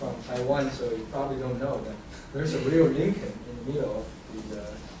you are from Taiwan, so you probably don't know that there's a real Lincoln in the middle of the.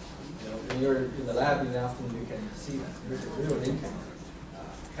 When you're in the lab in the afternoon, you can see that there's a real Lincoln.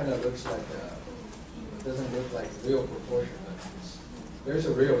 Kind of looks like it doesn't look like real proportion, but there's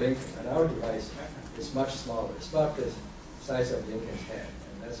a real Lincoln. And our device is much smaller. It's about the size of Lincoln's head,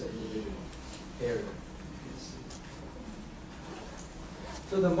 and that's an individual hair.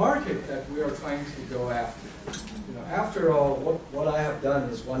 So the market that we are trying to go after, after all, what I have done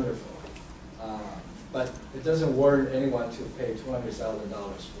is wonderful, but it doesn't warrant anyone to pay $200,000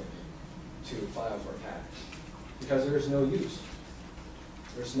 for me to file for a patent, because there is no use.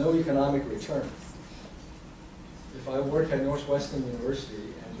 There's no economic return. If I work at Northwestern University,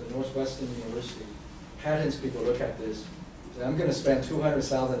 and the Northwestern University patents people look at this, say, I'm going to spend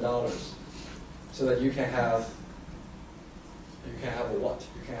 $200,000 so that you can have a what?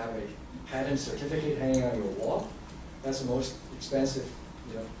 You can have a patent certificate hanging on your wall. That's the most expensive,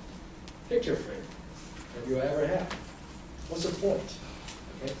 picture frame that you ever have. What's the point?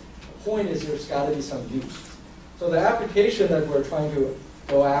 Okay? The point is there's got to be some use. So the application that we're trying to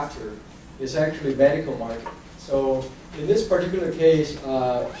go after is actually medical market. So in this particular case,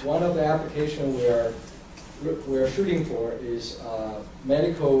 one of the applications we're shooting for is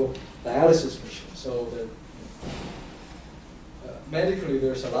medical dialysis machine. So medically,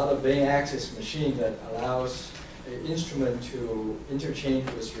 there's a lot of vein access machine that allows an instrument to interchange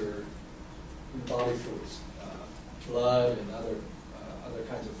with your body fluids, blood and other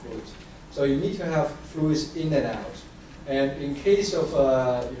kinds of fluids. So you need to have fluids in and out. And in case of,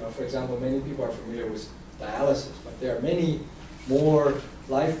 for example, many people are familiar with dialysis, but there are many more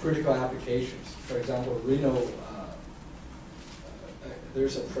life-critical applications. For example, renal.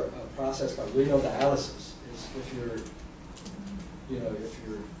 There's a process called renal dialysis. Is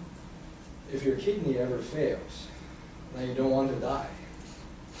if your kidney ever fails, then you don't want to die,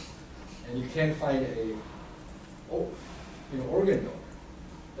 and you can't find a organ donor,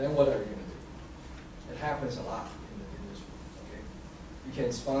 then what are you going to do? It happens a lot in this world. Okay, you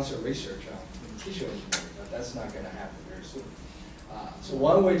can sponsor research on tissue engineering, but that's not going to happen very soon. So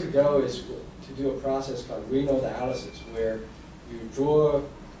one way to go is to do a process called renal dialysis, where you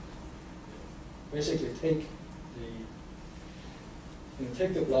basically take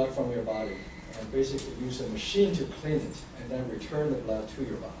the blood from your body and basically use a machine to clean it and then return the blood to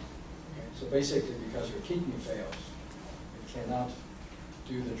your body. Okay? So basically, because your kidney fails, it cannot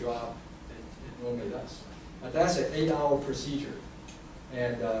do the job it normally does. But that's an 8-hour procedure.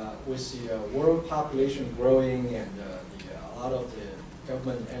 And with the world population growing and a lot of the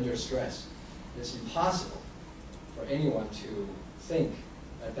government under stress. It's impossible for anyone to think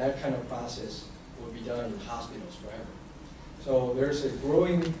that that kind of process will be done in hospitals forever. So there's a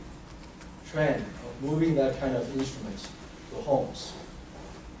growing trend of moving that kind of instruments to homes,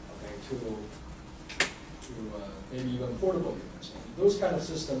 okay, to maybe even portable units. And those kind of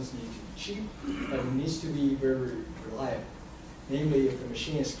systems need to be cheap, but it needs to be very reliable. Namely, if the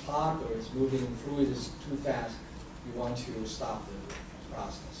machine is clogged or it's moving fluid is too fast, you want to stop the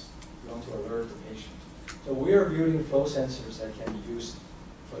process. You want to alert the patient. So we are building flow sensors that can be used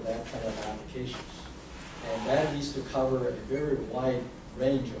for that kind of applications. And that needs to cover a very wide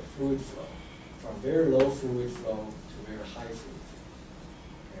range of fluid flow, from very low fluid flow to very high fluid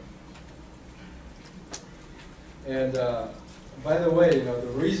flow. Okay. And by the way, the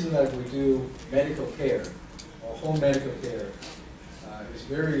reason that we do medical care or home medical care is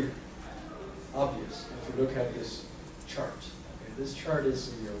very obvious if you look at this chart. Okay. This chart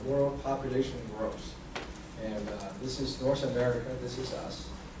is the world population growth. And this is North America, this is us.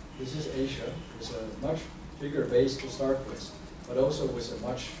 This is Asia. It's a much bigger base to start with, but also with a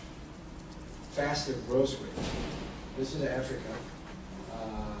much faster growth rate. This is Africa.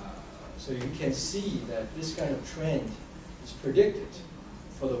 So you can see that this kind of trend is predicted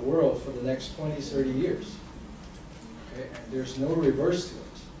for the world for the next 20, 30 years. Okay? And there's no reverse to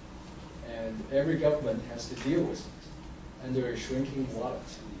it. And every government has to deal with it under a shrinking wallet.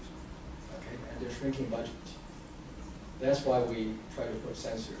 Okay? And their shrinking budget. That's why we try to put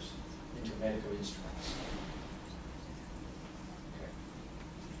sensors into medical instruments. Okay.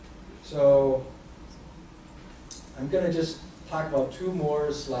 So I'm going to just talk about 2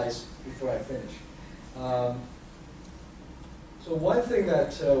 more slides before I finish. So one thing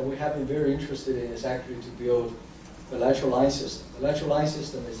that we have been very interested in is actually to build the lateral line system. The lateral line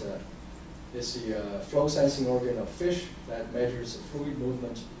system is the flow sensing organ of fish that measures the fluid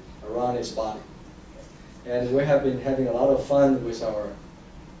movement around its body. And we have been having a lot of fun with our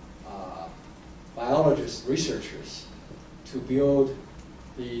biologists, researchers, to build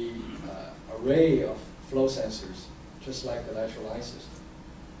the array of flow sensors, just like the lateral line system.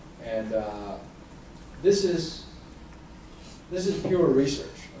 And this is pure research.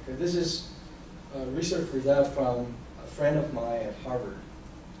 Okay, this is research result from a friend of mine at Harvard,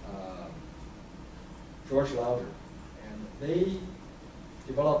 George Lauder, and they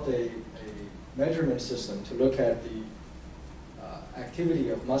developed a measurement system to look at the activity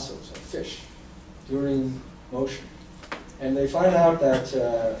of muscles of fish during motion. And they find out that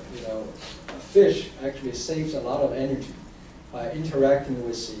a fish actually saves a lot of energy by interacting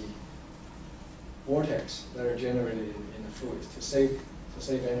with the vortex that are generated in the fluids to save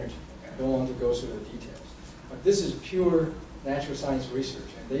energy. I don't want to go through the details. But this is pure natural science research,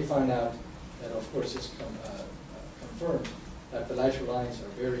 and they find out that, of course, it's confirmed that the lateral lines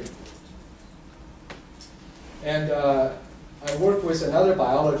are very important. And I work with another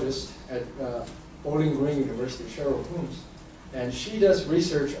biologist at Bowling Green University, Cheryl Coombs, and she does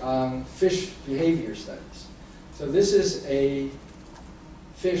research on fish behavior studies. So this is a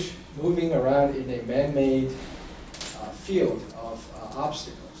fish moving around in a man-made field of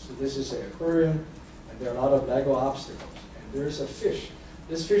obstacles. So this is an aquarium, and there are a lot of Lego obstacles. And there's a fish.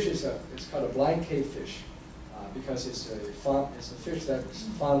 This fish is it's called a blind cave fish because it's a fish that's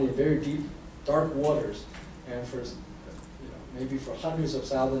found in very deep, dark waters. And for maybe for hundreds of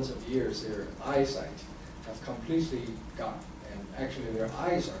thousands of years, their eyesight have completely gone, and actually their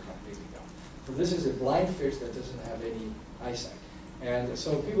eyes are completely gone. So this is a blind fish that doesn't have any eyesight, and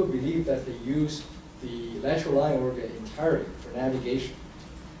so people believe that they use the lateral line organ entirely for navigation.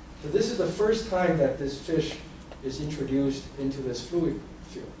 So this is the first time that this fish is introduced into this fluid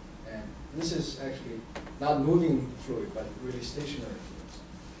field, and this is actually not moving fluid, but really stationary fluids.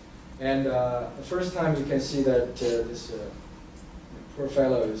 And the first time you can see that this poor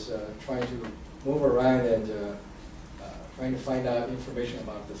fellow is trying to move around and trying to find out information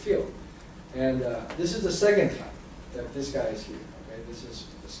about the field. And this is the second time that this guy is here. Okay, this is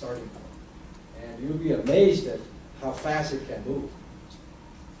the starting point. And you'll be amazed at how fast it can move.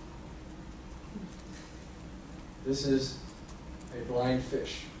 This is a blind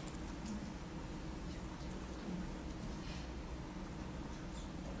fish.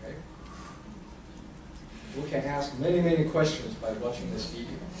 Okay. We can ask many, many questions by watching this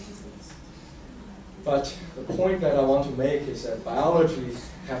video. But the point that I want to make is that biology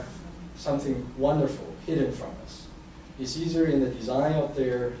have something wonderful hidden from us. It's either in the design of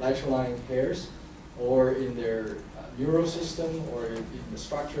their lateral line hairs, or in their neural system, or in the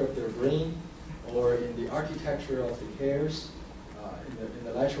structure of their brain, or in the architecture of the hairs in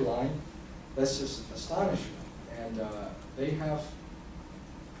the lateral line. That's just astonishing. And they have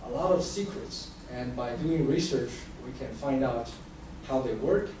a lot of secrets, and by doing research, we can find out how they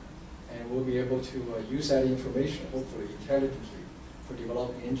work, and we'll be able to use that information, hopefully intelligently, for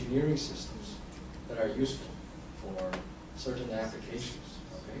developing engineering systems that are useful for certain applications,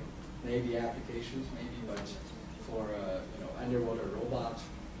 okay? Navy applications, maybe, but for underwater robot,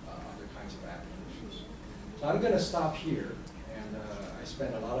 other kinds of applications. So I'm going to stop here, and I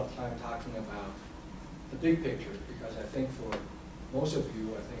spent a lot of time talking about the big picture, because I think for most of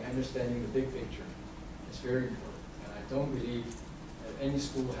you, I think understanding the big picture is very important. And I don't believe that any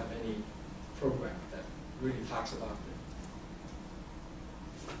school will have any program that really talks about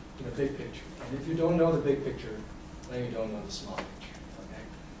the big picture. And if you don't know the big picture, then you don't know the small picture. Okay?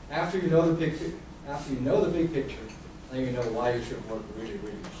 After you know the big picture, then you know why you should work really,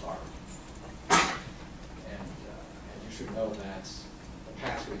 really hard. And you should know that's the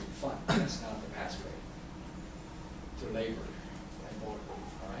pathway to fun. That's not the pathway to labor and boredom.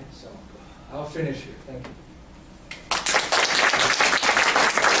 All right? So I'll finish here. Thank you.